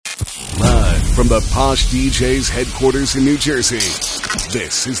from the POSH DJs headquarters in New Jersey.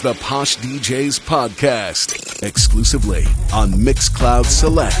 This is the POSH DJs podcast, exclusively on Mixcloud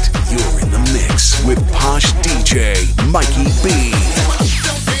Select. You're in the mix with POSH DJ Mikey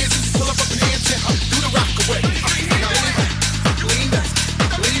B.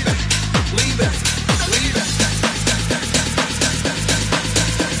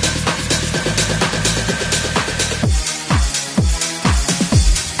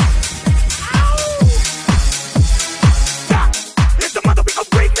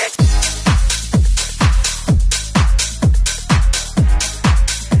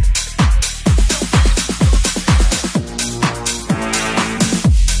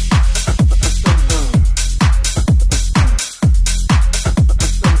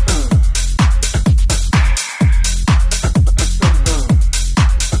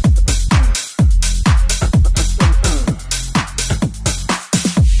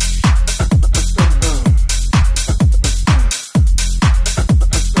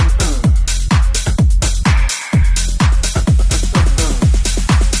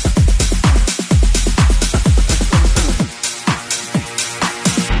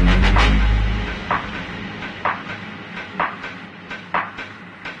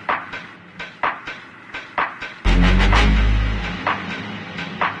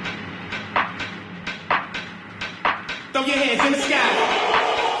 Throw your hands in the sky.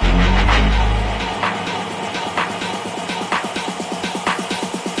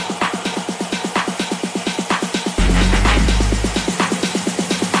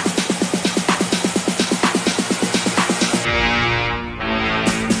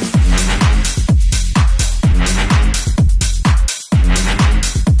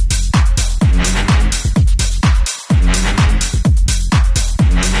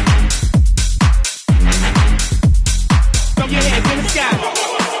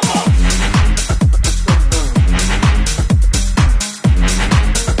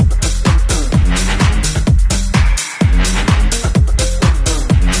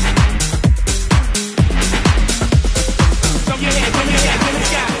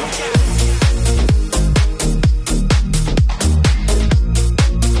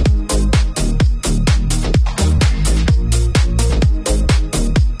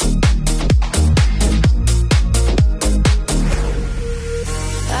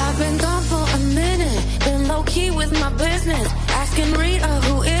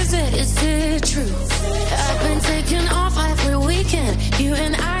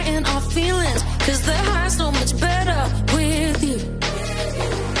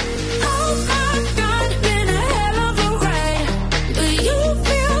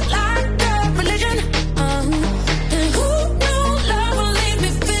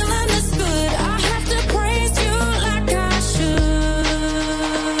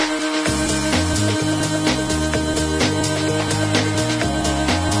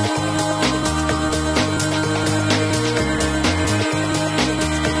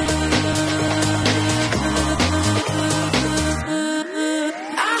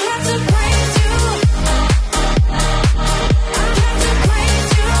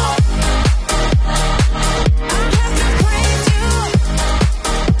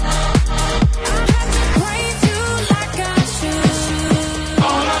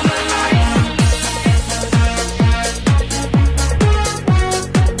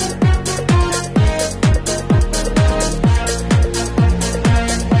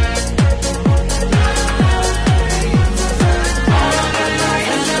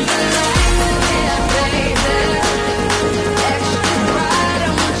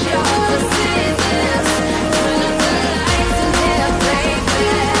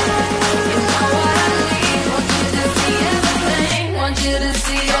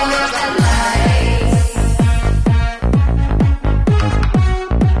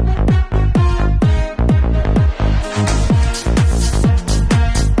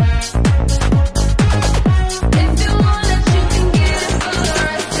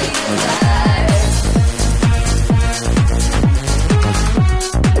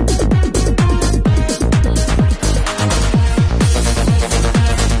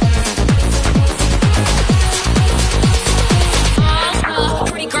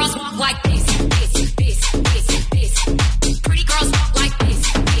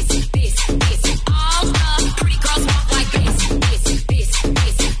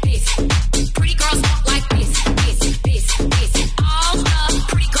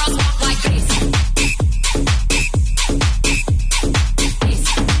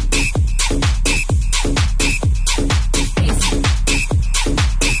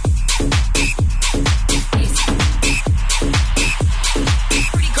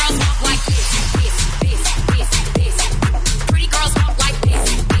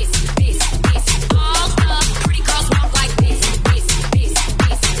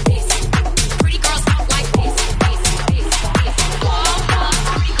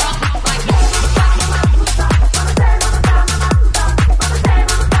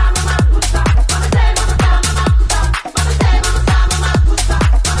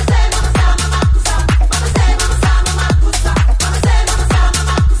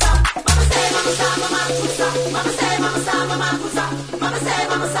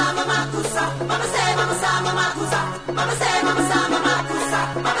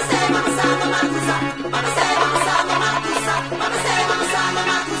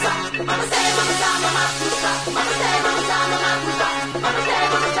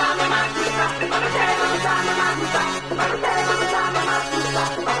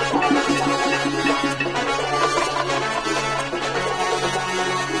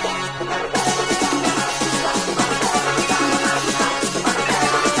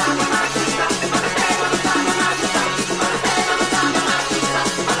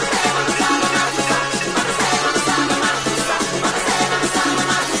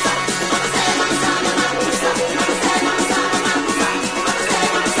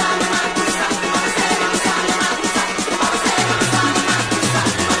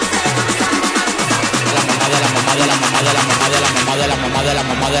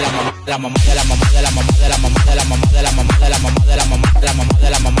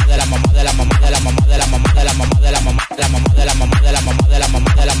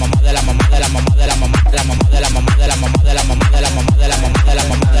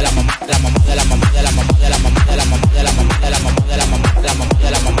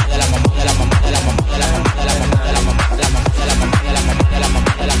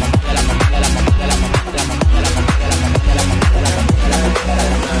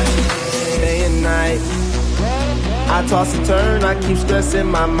 Toss and turn, I keep stressing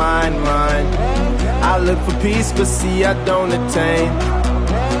my mind. I look for peace, but see I don't attain.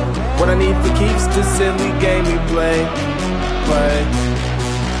 What I need for keeps the silly game we play.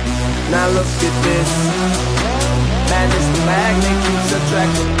 Now look at this. Madness, the magnet keeps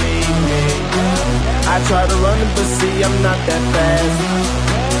attracting me. I try to run it, but see I'm not that fast.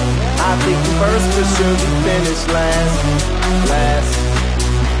 I think first, but surely finish last.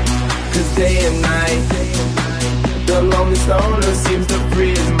 Cause day and night, the lonely stoner seems to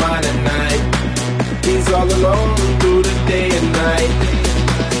free his mind at night. He's all alone through the day and night.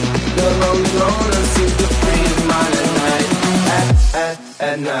 The lonely loner seems to free his mind at night.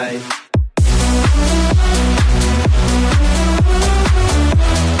 At night.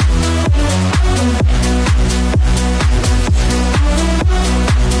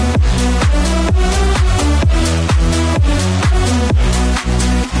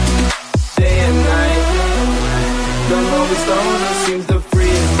 Day and night. The lonely stoner seems to free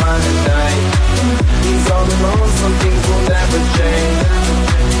his mind at night. He's all alone, some things will never change.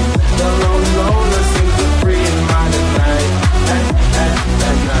 The lonely loner seems to free his mind at night.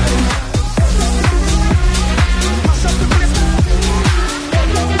 At night.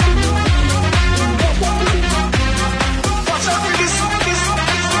 Watch out for this.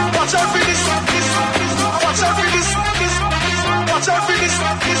 Watch out for this. Watch out for this. Watch out for this.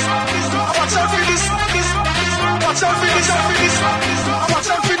 Watch out for this. Watch out for this, watch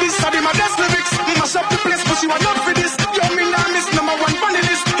out for this. Study my best lyrics, mash up the place, but you are not for this. Yo, me now miss number one funny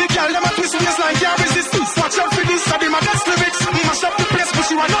list. The girl them a twist waistline can't resist. Watch out for this, study my best lyrics, mash up the place,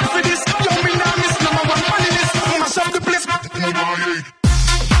 but you are not for this. Yo, me now miss number one funny list. Mash up the place.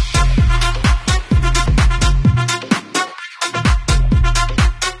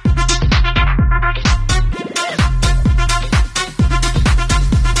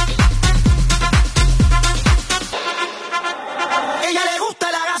 Ella le gusta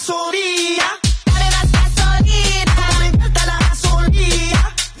la gasolina. Dale más gasolina.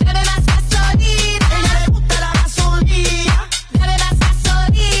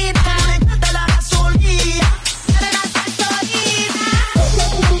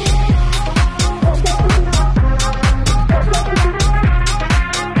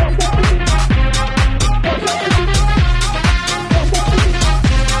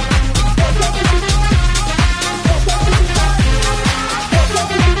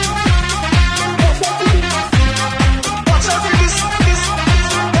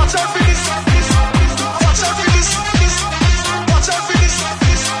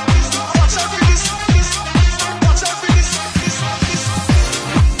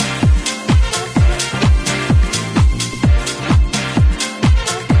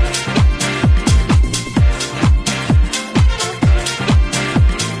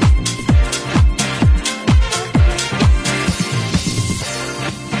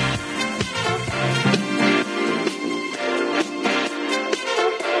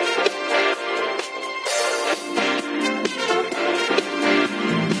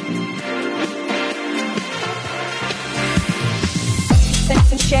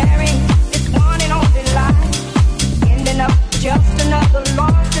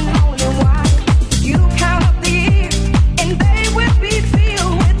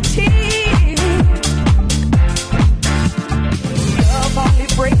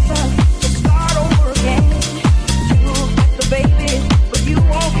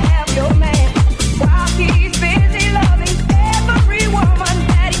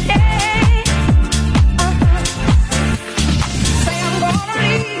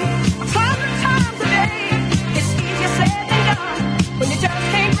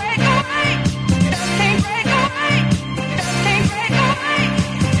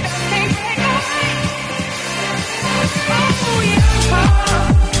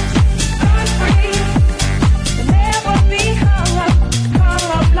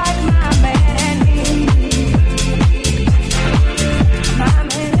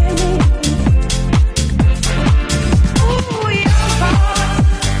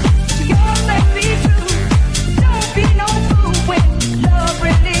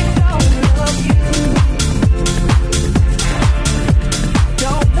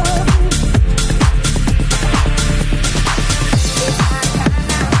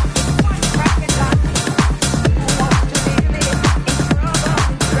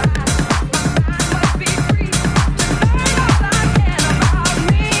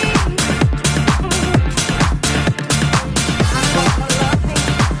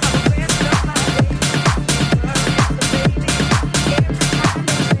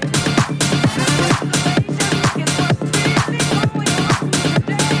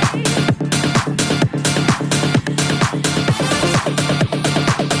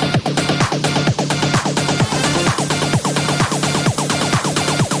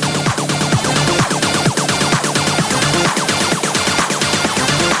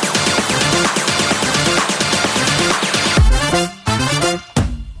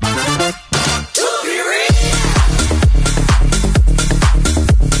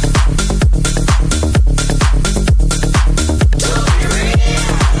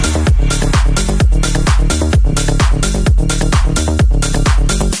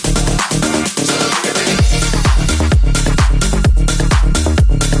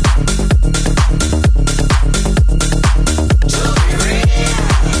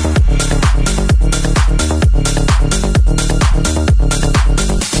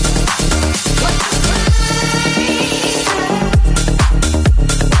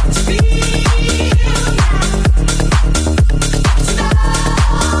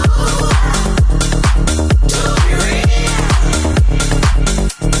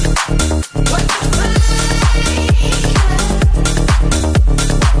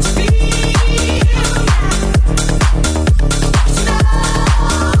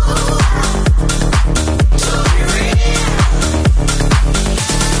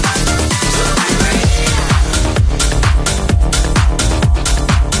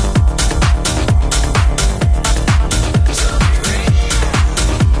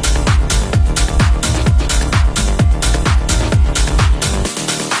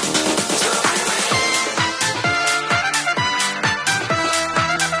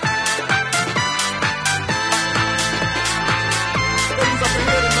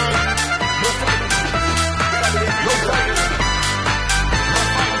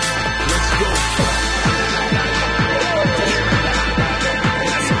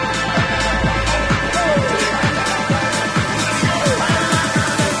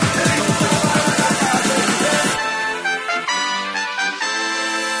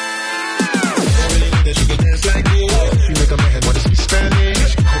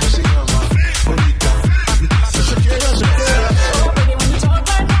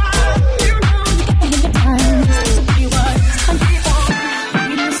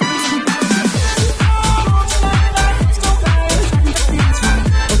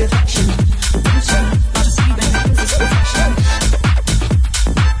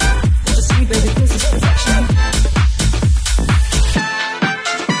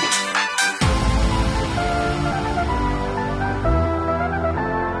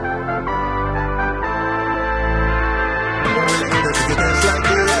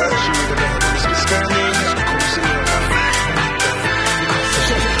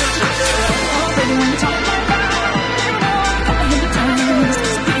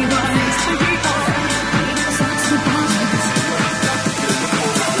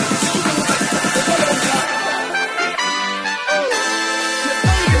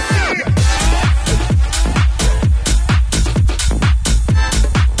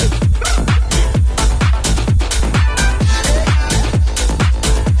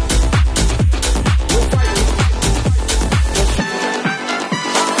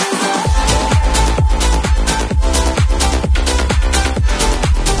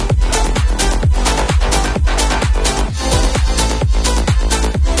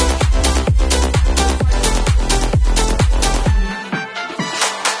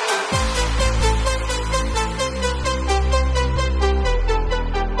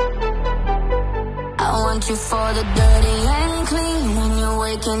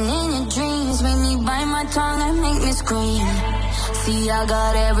 Lurking in your dreams, make me bite my tongue and make me scream. See, I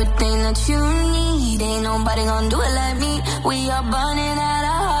got everything that you need. Ain't nobody gonna do it like me. We are burning at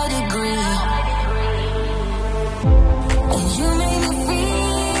a high degree. And you make me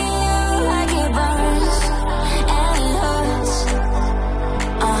feel like it burns and it hurts.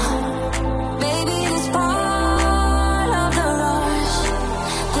 Baby, this part of the rush.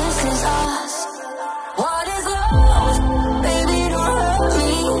 This is us. What is love? Baby, don't hurt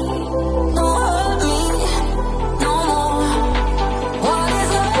me. Don't hurt me no more. What is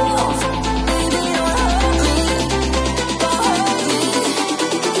love? Baby, don't hurt me. Don't hurt me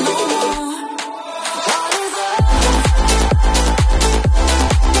no more. What is love?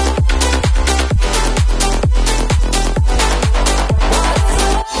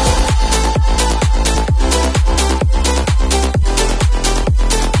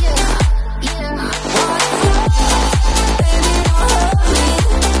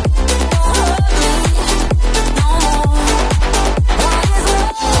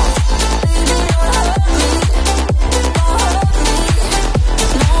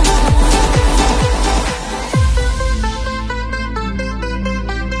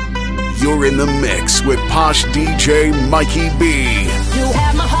 You're in the mix with Posh DJ Mikey B. You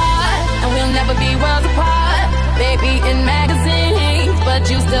have my heart, and we'll never be worlds apart. Baby, in magazines, but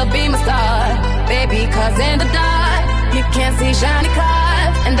you still be my star. Baby, cause in the dark, you can't see shiny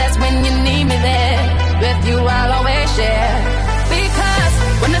cars. And that's when you need me there. With you, I'll always share. Because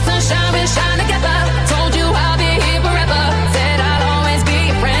when the sun shines, we shine together. Told you I'll be here forever. Said I'll always be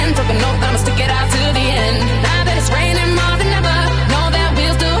your friend. Took an oath, I'ma stick it out to the end. Now that it's raining more than ever, know that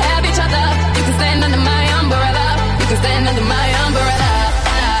we'll still have each other. You can stand under my umbrella. You can stand under my umbrella.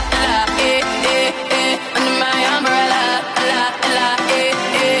 Under my umbrella.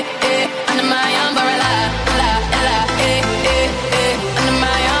 Under my umbrella. Under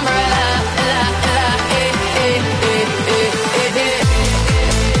my umbrella.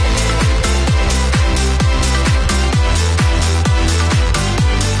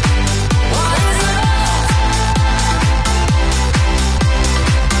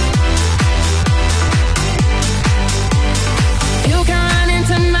 You can run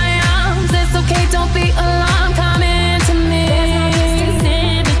into my arms. It's okay, don't be alarmed. Come into me. There's no distance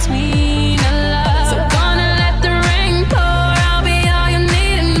in between our love. So gonna let the rain pour. I'll be all you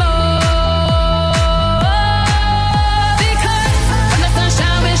need and more. Because when the sun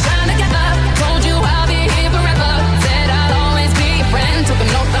shines, we shine together. Told you I'll be here forever. Said I'll always be your friend. Took an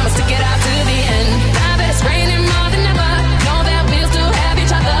oath, I'ma stick it out to the end. Now that it's raining more than ever, know that we'll still have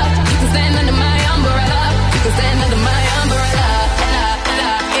each other. You can stand under my umbrella. You can stand under my umbrella.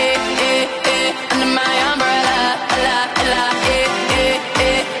 Under my umbrella.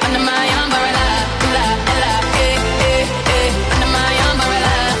 Under my umbrella. Under my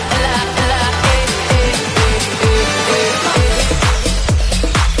umbrella.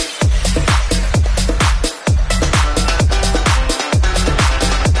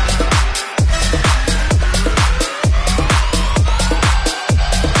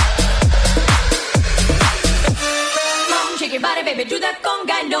 Come on, shake your body, baby, do that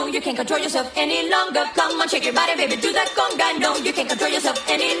conga. No, you can't control yourself any longer. Come on, shake your body, baby, do that conga. No, you can't control yourself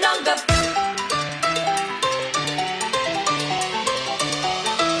any longer.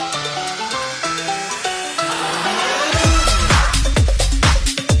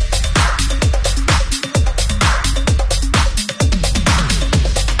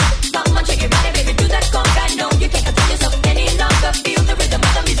 Come on, shake your body, baby, do that conga. No, you can't control yourself any longer. Feel the rhythm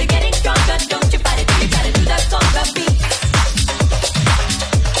of the music getting stronger. Don't you fight it till you try to do that conga beat.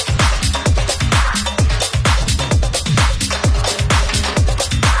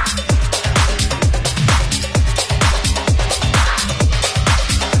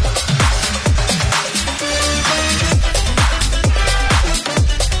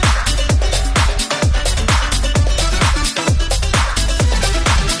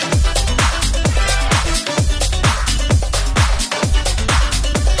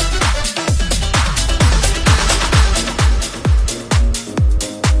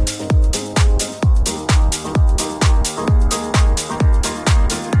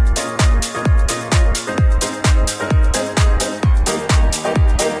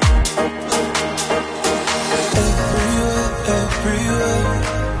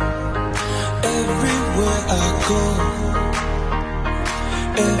 Everywhere I go,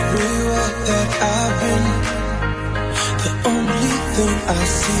 everywhere that I've been, the only thing I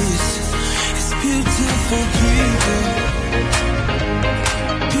see is beautiful people,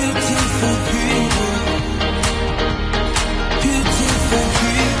 beautiful people, beautiful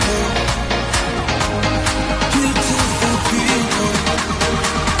people, beautiful people.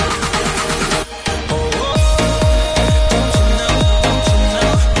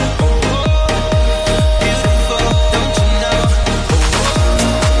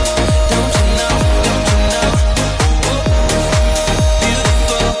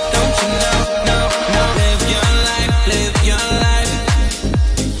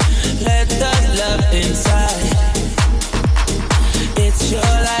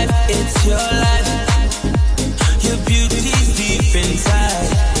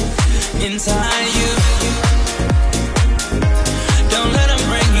 inside you. Don't let them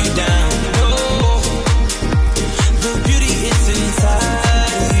bring you down. No, the beauty is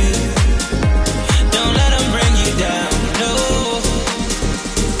inside you. Don't let them bring you down. No.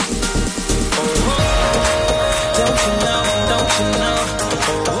 Don't you know? Don't you know?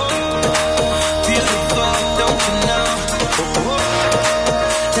 Beautiful, don't you know?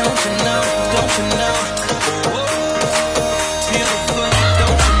 Don't you know? Don't you know? Beautiful,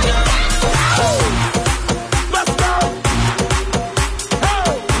 don't you know? Let's go!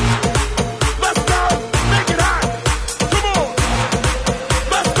 Hey! Let's go! Make it hot! Come on!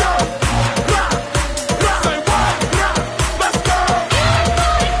 Let's go! Rock! Rock! Say what? Rock! Let's go!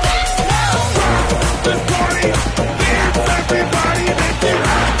 This party, dance everybody, make it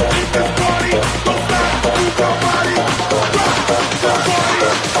hot! Make this party, go stop, move your body, rock the party,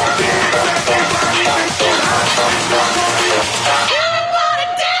 dance everybody, make it hot! Make this party, Everybody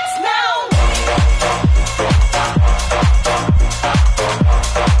dance now.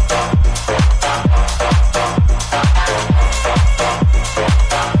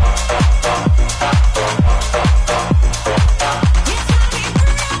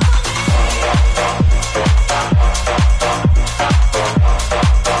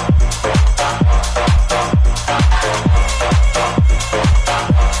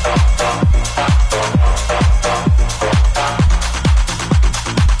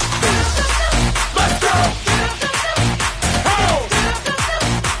 let's go! Ho!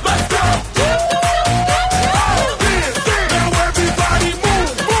 Let's go! Dance, now everybody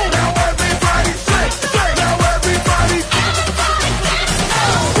move, move. Now everybody shake, shake. Now everybody rock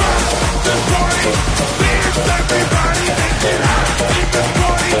this party, dance everybody, make it hot. Make this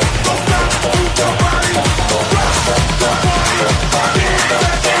party, go stop, move your body, rock the party,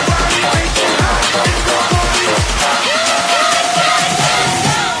 dance everybody, make it hot. Make this party.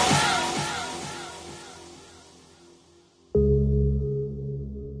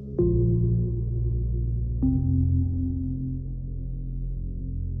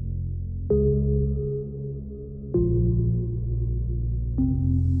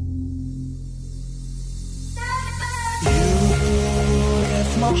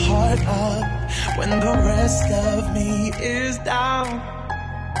 Lift my heart up when the rest of me is down.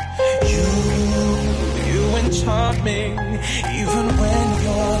 You enchant me even when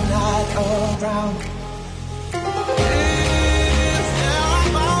you're not around. If there are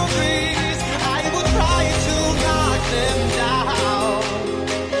boundaries, I will try to knock them down.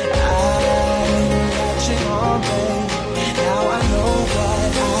 I'm catching on, babe. Now I know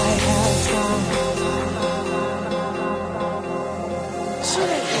what I have found.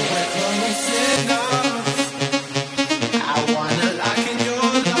 I wanna lock in your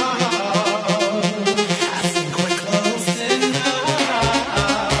love. I think we're close enough.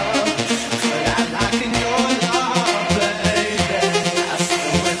 Could I lock in your love, baby? I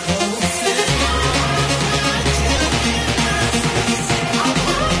think we're close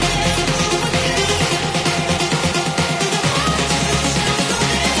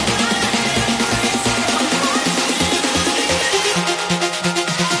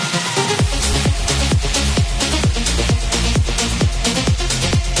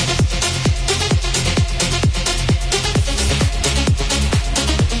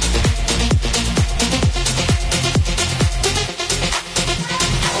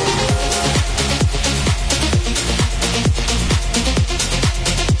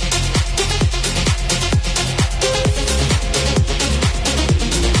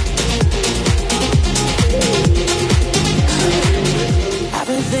I've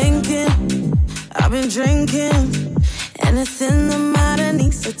been thinking, I've been drinking. Anything the matter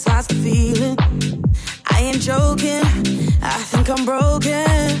needs to toss the feeling. I ain't joking, I think I'm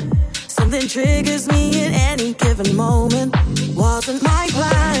broken. Something triggers me at any given moment. Wasn't my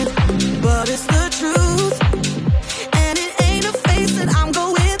plan, but it's the truth. And it ain't a phase that I'm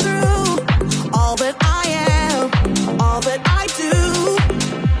going through. All that I am, all that I do,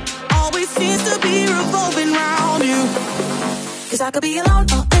 always seems to be revolving around you. Cause I could be alone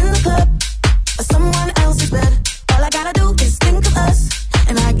or in the club, or someone else's bed. All I gotta do is think of us,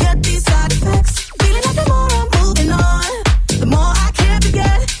 and I get these side effects. Feeling like the more I'm moving on, the more I can't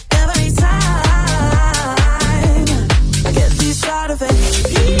forget. Every time I get these side effects.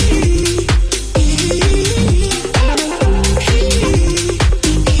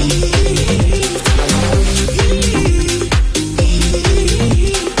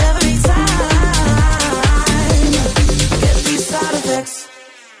 Every time I get these side effects.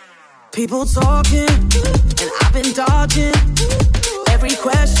 People talking, and I've been dodging. Every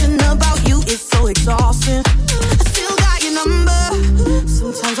question about you is so exhausting. I still got your number.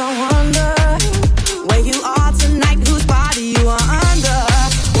 Sometimes I wonder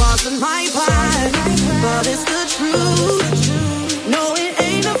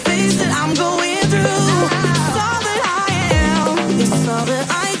that I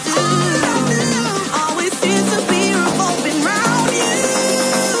do always seems to be revolving round you.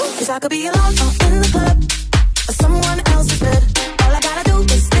 'Cause I could be alone or in the club or someone else's bed. All I gotta do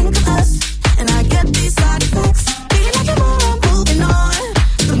is think of us, and I get these side effects. Feeling like the more I'm moving on,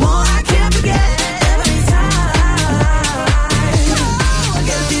 the more I can't forget. Every time I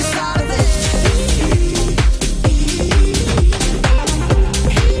get these side effects.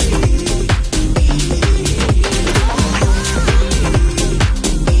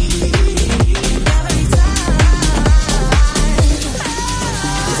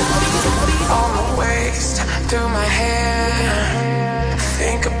 Through my hair,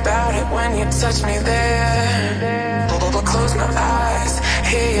 think about it when you touch me there. Close my eyes,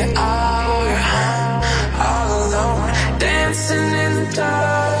 here you are, all alone, dancing in the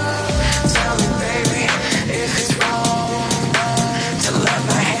dark. Tell me, baby, if it's wrong to let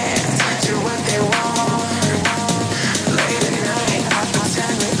my hands do what they want. Late at night, I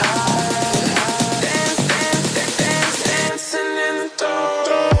pretend we are dancing in the dark.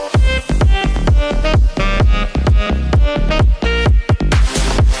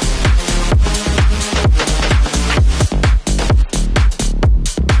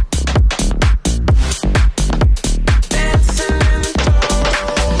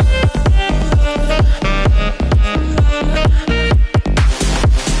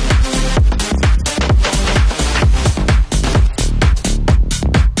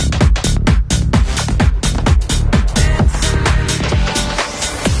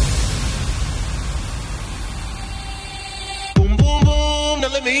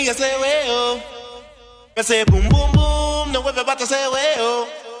 Ese boom boom boom, no vuelve a ese huevo.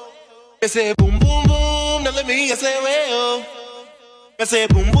 Ese boom boom boom, no le mires ese huevo. Ese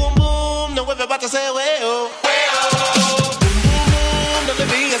boom boom boom, no vuelve a ese huevo. Boom boom boom, no le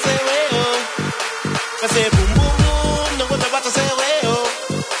mires ese huevo. Ese boom boom boom, no vuelve a ese huevo.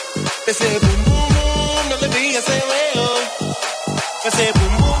 Ese boom boom boom, no le mires ese huevo. Ese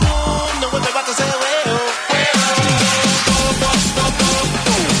boom boom boom, no vuelve a ese huevo.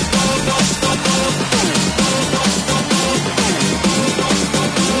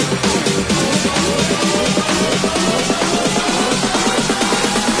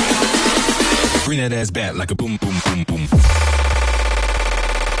 Bring that ass back like a boom, boom, boom, boom.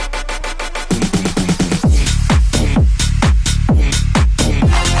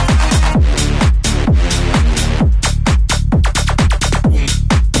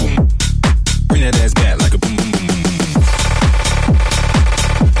 Bring that ass back like a boom, boom, boom, boom, boom.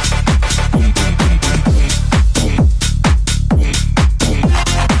 Boom, boom, boom, boom, boom. Boom, boom, boom.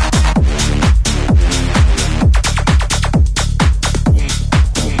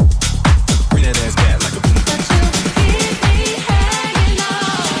 Bring that ass back like a boom, boom, boom.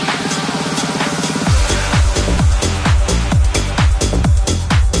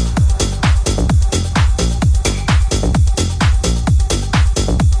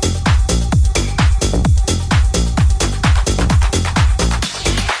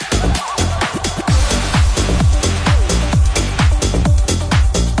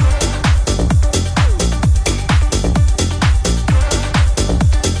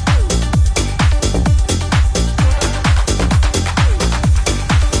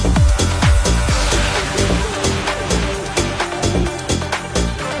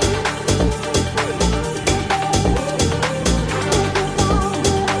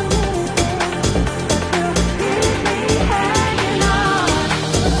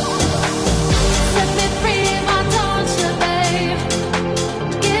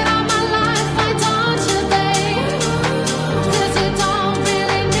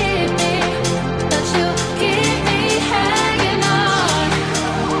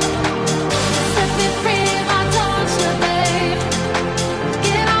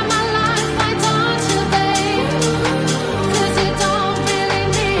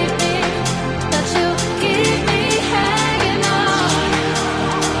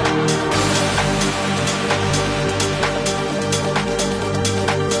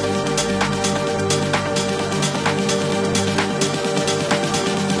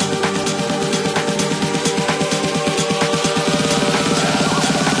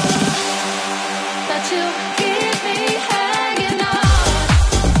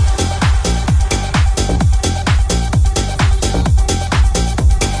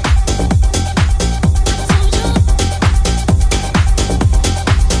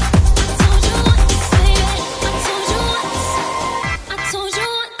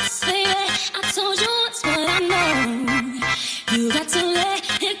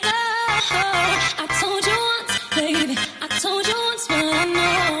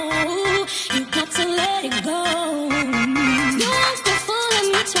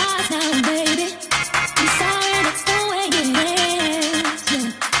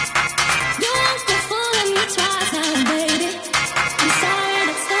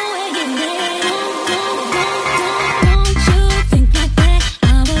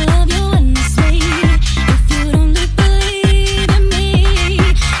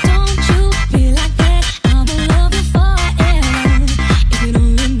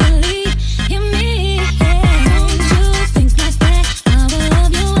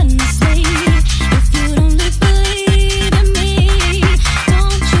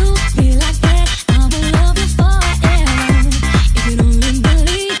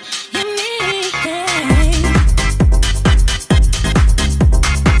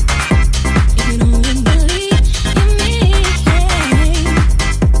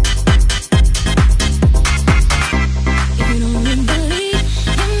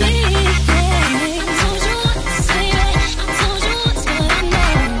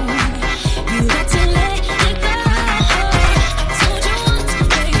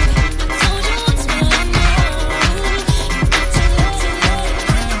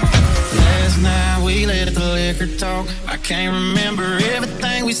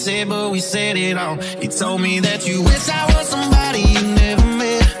 we said it all. You told me that you wish I was somebody you never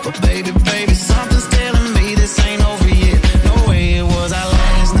met. But baby, baby, something's telling me this ain't over yet. No way it was our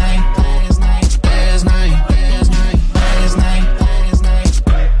last night.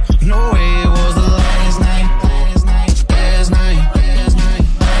 No way it was the last night.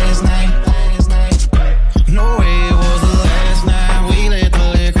 No way it was the last night. We let the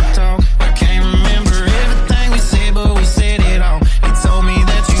liquor talk. I can't remember everything we said, but we said it all. You told me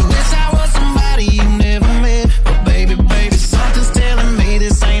that you wish I was somebody you never met. But baby, baby, something's telling me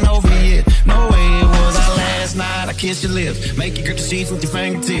this ain't over yet. No way it was our last night. I kiss your lips, make you grip the sheets with your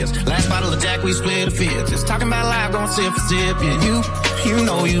fingertips. Last bottle of Jack, we split a fifth. Just talking about life, going sip for sip. Yeah, you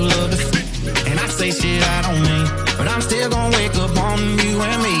know you love it. And I say shit I don't mean, but I'm still gonna wake up on you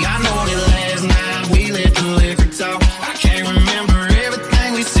and me. I know that last night we let the liquor talk. I can't remember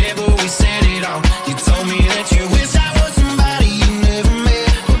everything we said, but we said it all. You told me that you wish I was somebody you never met.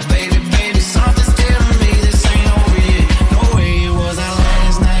 But baby, baby, something's telling me this ain't over yet. No way it was our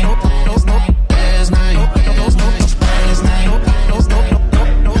last night. Last night. Last night.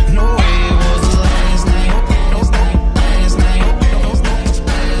 No way it was the last night. Last night.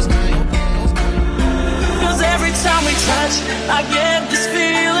 Cause every time we touch, I get this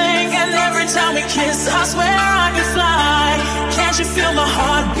feeling. And every time we kiss, I swear I can fly. Can't you feel my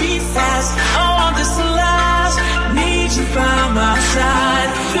heart beat fast? I want this to last. Need you by my side.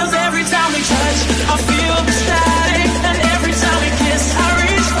 Cause every time we touch, I feel the static. And every time we kiss, I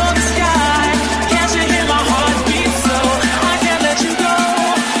reach for the sky. Can't you hear my heart beat slow? I can't let you go.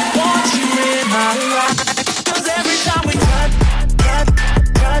 Want you in my life. Cause every time we touch, cause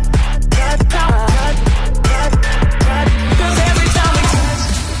every time we touch. Cause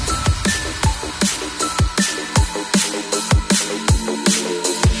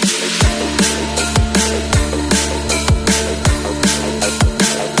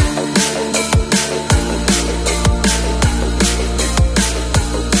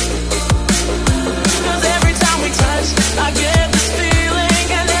every time we touch, I get this feeling.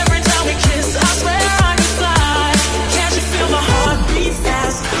 And every time we kiss, I swear I can fly. Can't you feel my heart beat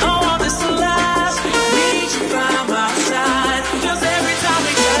fast? I want this to last. Need you by my side. Cause every time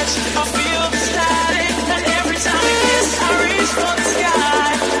we touch, I feel the static. And every time we kiss, I reach for the sky.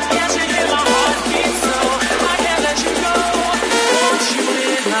 Can't you hear my heart beat slow? I can't let you go. Want you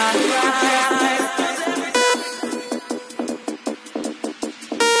in my life.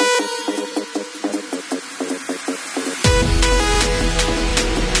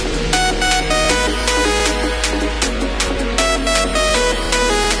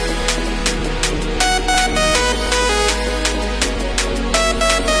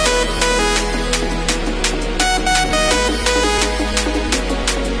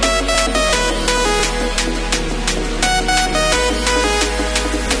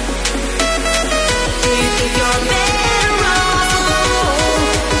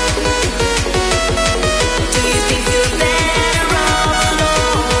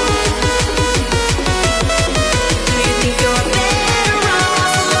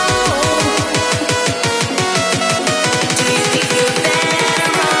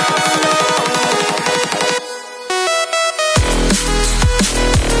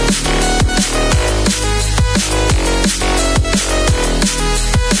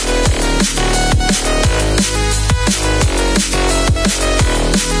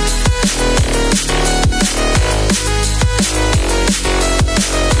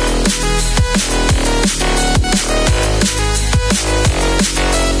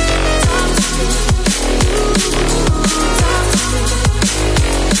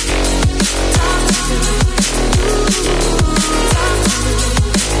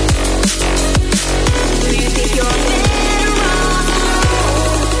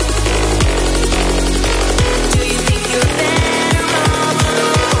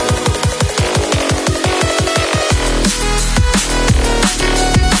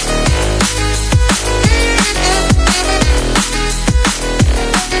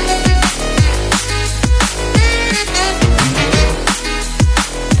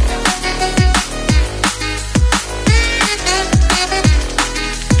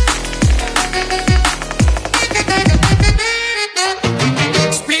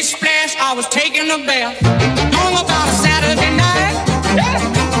 I was taking a bath on about a Saturday night.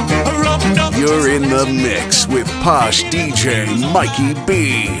 You're in the mix with POSH DJ Mikey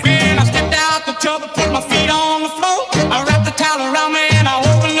B. When I stepped out the tub and put my feet on the floor, I wrapped the towel around me and I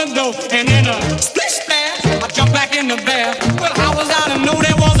opened the door. And in a splish splash, I jumped back in the bath. Well, I was out and knew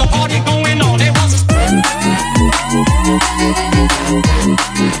there was a party going on. There was a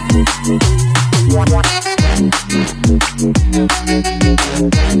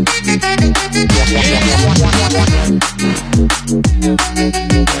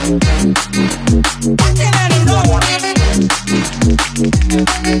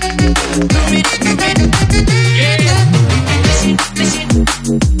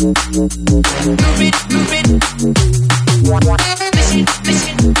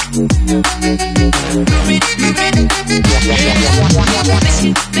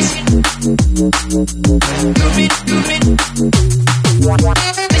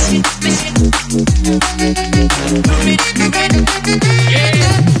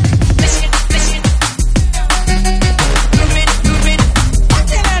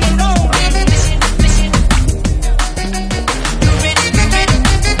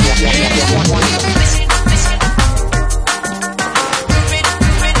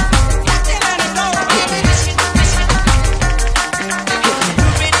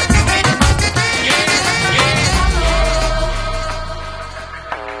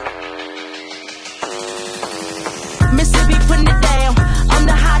Mississippi putting it down. I'm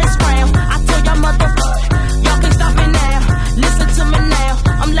the hottest round. I told y'all motherfuckers, y'all can stop me now. Listen to me now.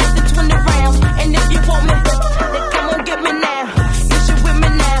 I'm lasting 20 rounds. And if you want me, then come on get me now. Get you with me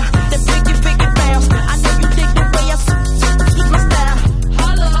now. The biggie bounce. I know you dig the way I switch my style.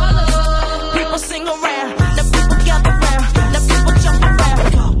 Holla, holla. People sing around. The people gather round. The people jump around.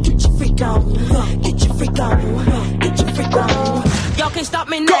 Get your freak on. Get your freak on. Get your freak on. Y'all can't stop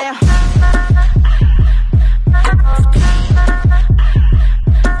me now.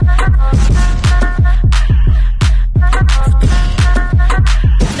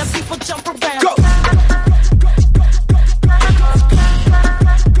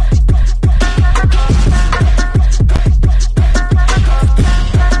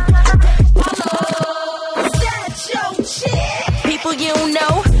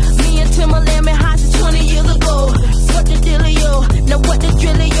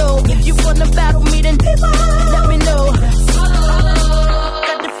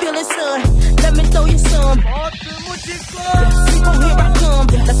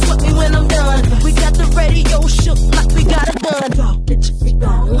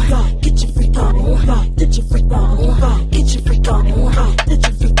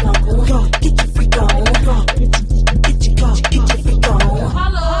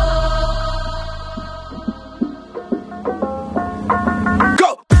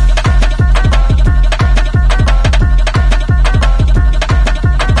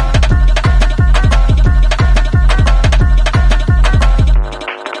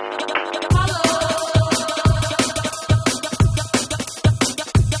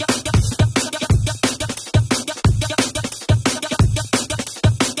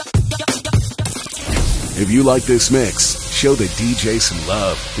 If you like this mix, show the DJ some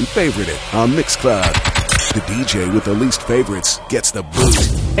love and favorite it on Mixcloud. The DJ with the least favorites gets the boot.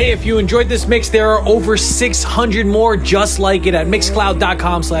 Hey, if you enjoyed this mix, there are over 600 more just like it at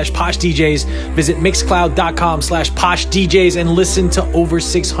mixcloud.com/poshdjs. Visit mixcloud.com/poshdjs and listen to over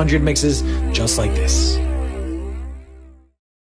 600 mixes just like this.